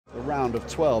round of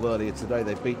 12 earlier today.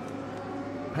 They beat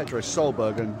Pedro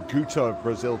Solberg and Guto of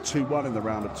Brazil 2-1 in the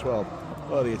round of 12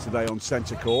 earlier today on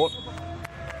centre court.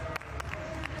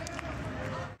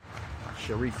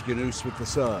 Cherif Yunus with the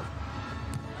serve.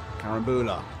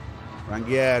 Carambula,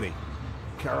 Ranghieri,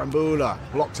 Carambula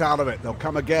blocked out of it. They'll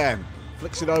come again.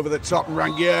 Flicks it over the top and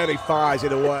Ranghieri fires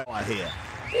it away here.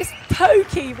 This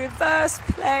pokey reverse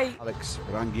play. Alex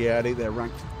Ranghieri, they're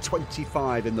ranked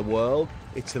 25 in the world.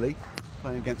 Italy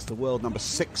playing against the world number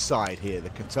 6 side here, the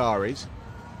Qataris.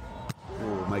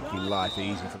 Oh, making life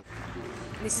easy for them.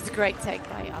 This is a great take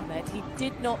by Ahmed. He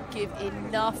did not give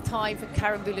enough time for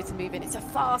Carambula to move in. It's a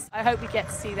fast. I hope we get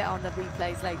to see that on the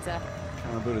replays later.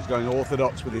 Carambula's going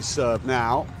orthodox with his serve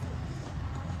now.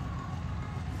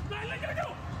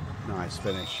 Nice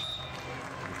finish.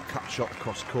 Cut shot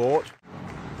across court.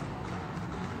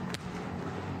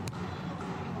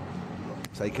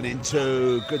 Taken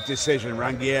into, good decision,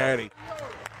 Ranghieri.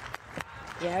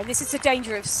 Yeah, and this is the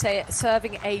danger of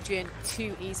serving Adrian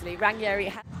too easily.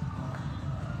 Ranghieri.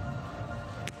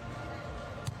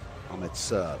 Ahmed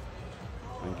serve.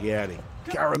 Ranghieri.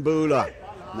 Carambula.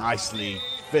 Nicely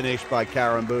finished by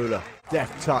Carambula.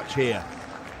 Deft touch here.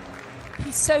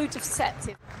 He's so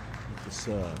deceptive. The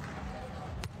serve.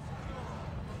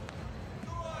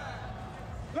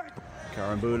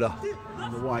 Carambula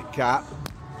in the white cap.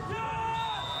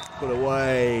 Put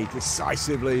away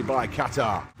decisively by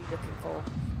Qatar. Looking for.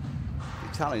 The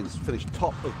Italians finished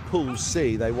top of Pool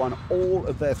C. They won all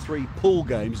of their 3 pool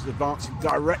games, advancing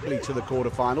directly to the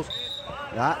quarterfinals.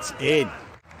 That's in.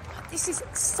 This is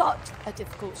such a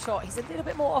difficult shot. He's a little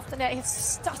bit more off the net. He has to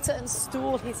stutter and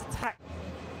stall his attack.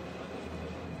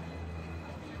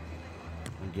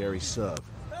 Ranghieri serve.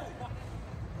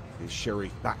 Here's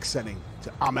Cherif back sending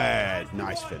to Ahmed.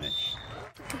 Nice finish.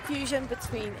 Confusion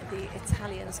between the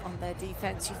Italians on their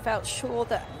defense. You felt sure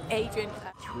that Adrian...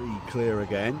 3 clear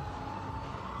again.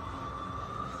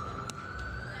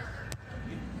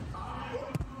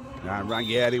 And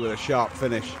Ranghieri with a sharp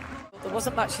finish. There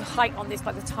wasn't much height on this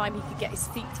by the time he could get his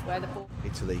feet to where the ball...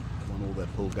 Italy won all their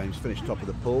pool games, finished top of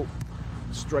the pool,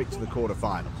 straight to the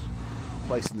quarterfinals.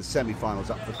 Place in the semi-finals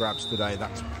up for grabs today.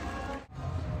 That's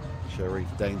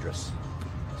Cherif dangerous.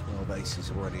 12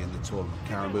 aces already in the tournament.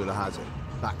 Carambula has it.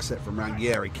 Back set from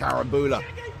Ranghieri. Carambula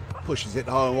pushes it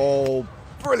home. Oh,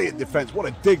 brilliant defense. What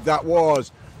a dig that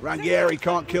was. Ranghieri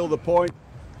can't kill the point.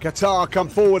 Qatar come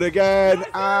forward again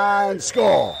and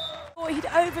score. Oh, he'd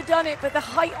overdone it, but the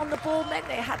height on the ball meant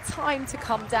they had time to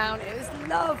come down. It was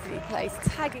lovely place,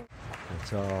 tagging.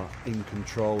 Qatar in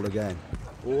control again.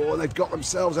 Oh, they've got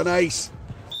themselves an ace.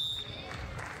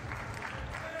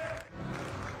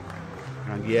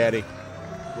 Ranghieri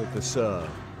with the serve.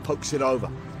 Pokes it over.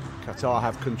 Qatar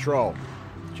have control.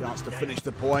 Chance to finish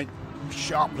the point.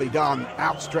 Sharply done.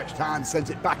 Outstretched hand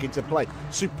sends it back into play.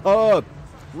 Superb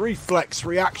reflex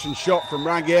reaction shot from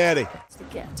Ranghieri. To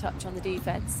get a touch on the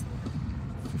defense.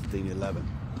 15-11.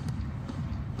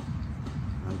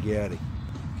 Ranghieri.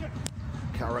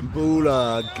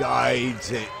 Carambula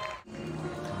guides it.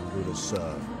 Carambula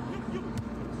serve.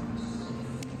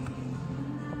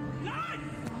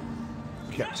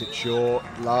 Kept it short.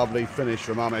 Lovely finish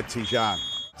from Ahmed Tijan.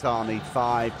 Qatar need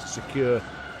 5 to secure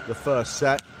the first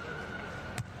set.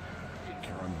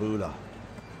 Carambula.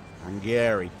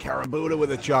 Ranghieri. Carambula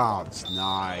with a chance.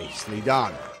 Nicely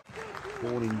done.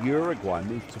 Born in Uruguay,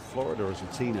 moved to Florida as a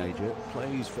teenager,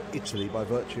 plays for Italy by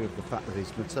virtue of the fact that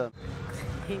he's maternal.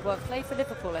 He will play for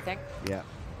Liverpool, I think. Yeah.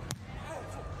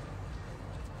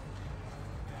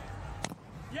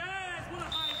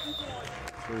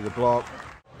 Through the block.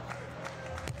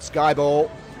 Sky ball.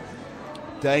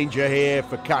 Danger here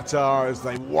for Qatar as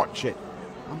they watch it.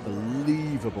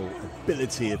 Unbelievable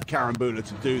ability of Carambula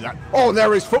to do that. Oh, and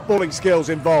there is footballing skills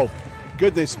involved.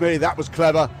 Goodness me, that was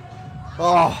clever.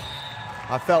 Oh,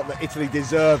 I felt that Italy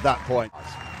deserved that point.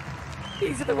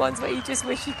 These are the ones where you just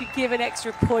wish you could give an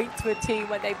extra point to a team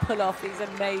when they pull off these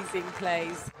amazing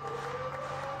plays.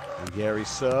 Ranghieri's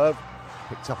serve,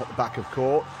 picked up at the back of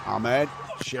court. Ahmed,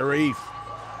 Cherif,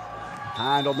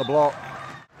 hand on the block.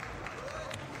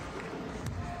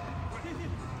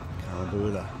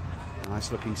 Carambula,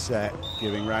 nice looking set,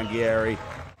 giving Ranghieri.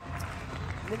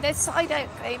 I mean, their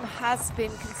side-out game has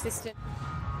been consistent.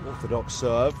 Orthodox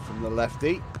serve from the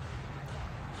lefty.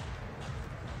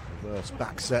 Reverse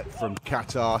back set from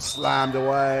Qatar, slammed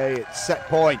away. It's set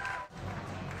point.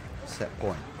 Set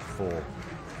point for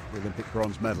the Olympic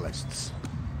bronze medalists.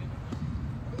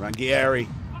 Ranghieri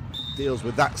deals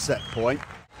with that set point.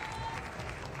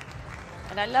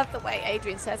 And I love the way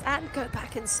Adrian says, and go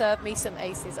back and serve me some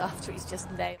aces after he's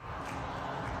just nailed.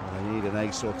 Well, they need an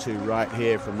ace or two right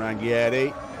here from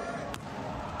Ranghieri.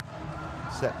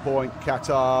 Set point,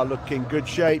 Qatar looking good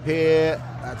shape here.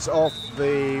 That's off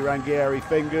the Ranghieri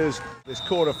fingers. This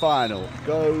quarter-final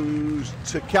goes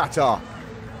to Qatar.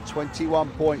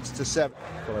 21 points to 7,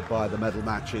 followed by the medal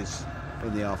matches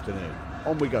in the afternoon.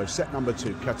 On we go, set number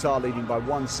 2. Qatar leading by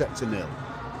 1-0.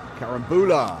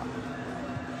 Carambula.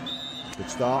 Good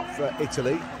start for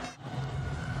Italy.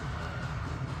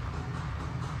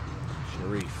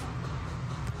 Cherif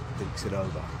thinks it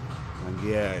over.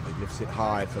 Ranghieri lifts it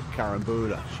high for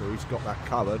Carambula. Cherif's got that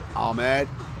covered. Ahmed.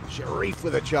 Cherif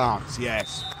with a chance,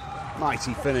 yes.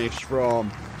 Mighty finish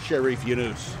from Cherif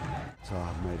Yunus.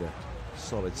 Qatar made a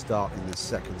solid start in the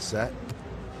second set.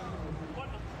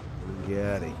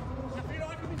 Ranghieri.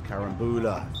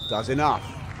 Carambula does enough.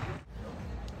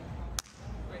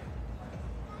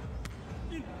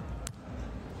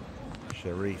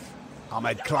 Cherif.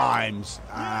 Ahmed climbs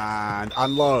and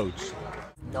unloads.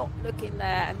 Not looking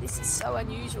there, and this is so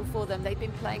unusual for them. They've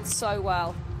been playing so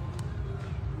well.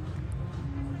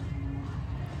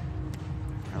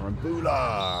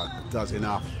 Carambula does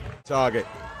enough. Target.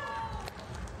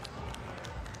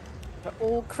 But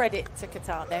all credit to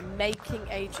Qatar. They're making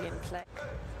Adrian play.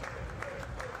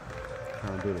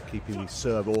 Carambula keeping his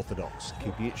serve orthodox,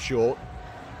 keeping it short.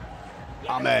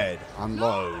 Ahmed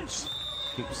unloads.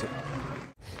 Keeps it.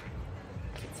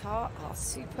 Qatar are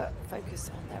super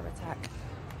focused on their attack.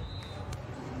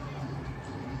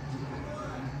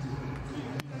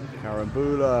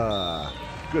 Carambula,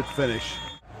 good finish.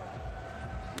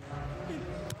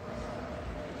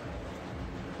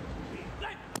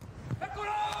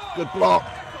 Good block.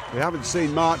 We haven't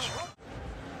seen much.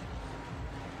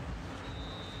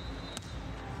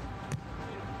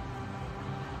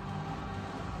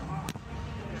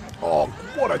 Oh,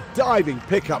 what a diving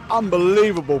pickup.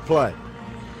 Unbelievable play.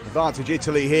 Advantage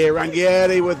Italy here.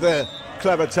 Ranghieri with the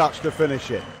clever touch to finish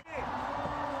it.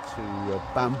 To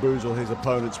bamboozle his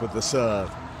opponents with the serve.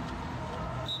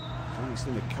 Only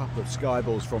seen a couple of sky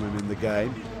balls from him in the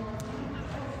game.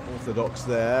 Orthodox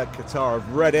there. Qatar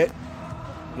have read it.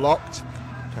 Blocked.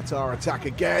 Qatar attack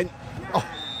again. Oh,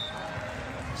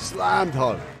 slammed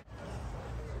home.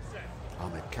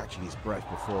 Ahmed catching his breath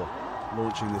before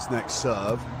launching this next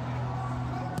serve.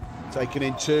 Taken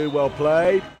in 2, well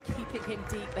played. Keeping him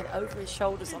deep and over his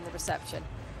shoulders on the reception.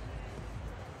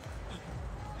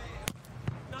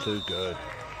 Too good.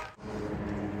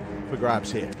 For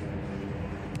grabs here.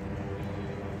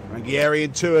 Ranghieri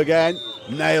in 2 again.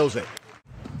 Nails it.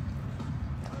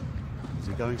 Is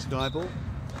he going sky ball?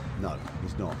 No,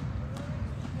 he's not.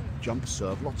 Jump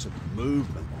serve, lots of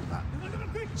movement on that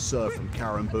serve from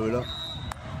Carambula.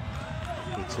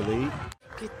 Italy.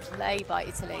 Good play by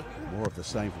Italy. More of the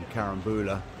same from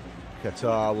Carambula.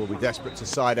 Qatar will be desperate to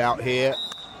side out here.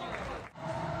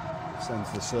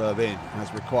 Sends the serve in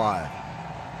as required.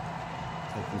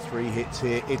 Taking 3 hits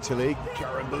here, Italy.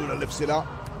 Carambula lifts it up.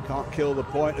 Can't kill the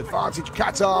point. Advantage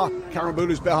Qatar.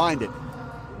 Carambula's behind it.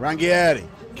 Ranghieri.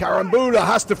 Carambula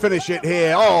has to finish it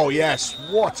here. Oh, yes.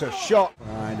 What a shot.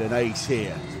 And an ace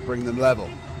here to bring them level.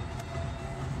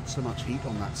 Not so much heat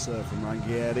on that serve from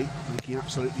Ranghieri. Making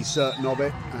absolutely certain of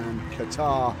it. And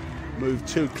Qatar move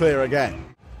 2 clear again.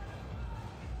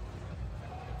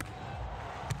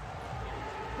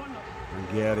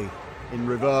 Ranghieri in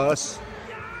reverse.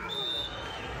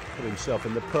 Put himself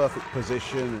in the perfect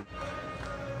position.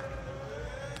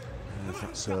 And there's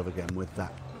that serve again with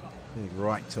that big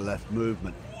right to left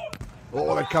movement.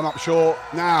 Oh, they've come up short.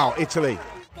 Now, Italy.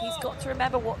 He's got to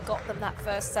remember what got them that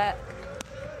first set.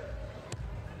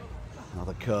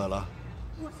 Another curler.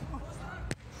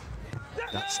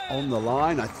 That's on the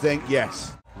line, I think,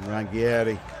 yes. And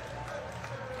Ranghieri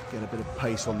get a bit of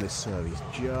pace on this serve. He's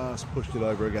just pushed it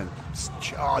over again.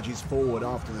 Charges forward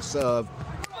after the serve.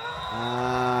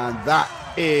 And that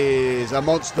is a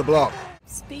monster block.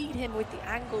 Speed him with the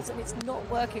angles, and it's not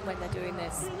working when they're doing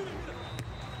this.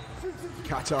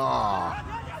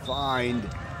 Qatar find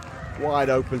wide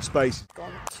open space. It's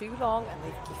gone too long, and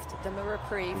they've gifted them a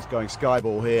reprieve. He's going sky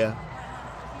ball here.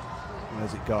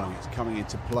 Where's it going? It's coming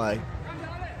into play.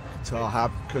 Qatar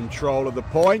have control of the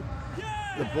point.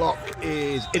 The block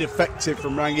is ineffective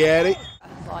from Ranghieri.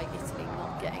 And by Italy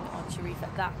not getting on Cherif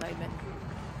at that moment.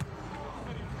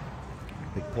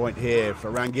 Big point here for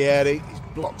Ranghieri. He's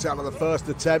blocked out of the first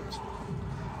attempt.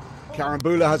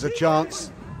 Carambula has a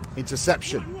chance.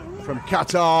 Interception from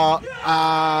Qatar,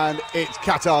 and it's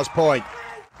Qatar's point.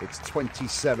 It's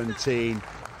 2017.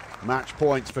 Match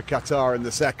points for Qatar in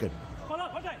the second.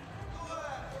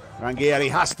 Ranghieri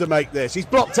has to make this. He's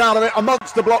blocked out of it. A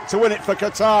monster block to win it for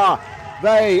Qatar.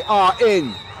 They are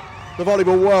in the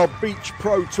Volleyball World Beach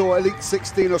Pro Tour Elite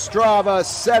 16 Ostrava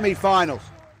semi-finals.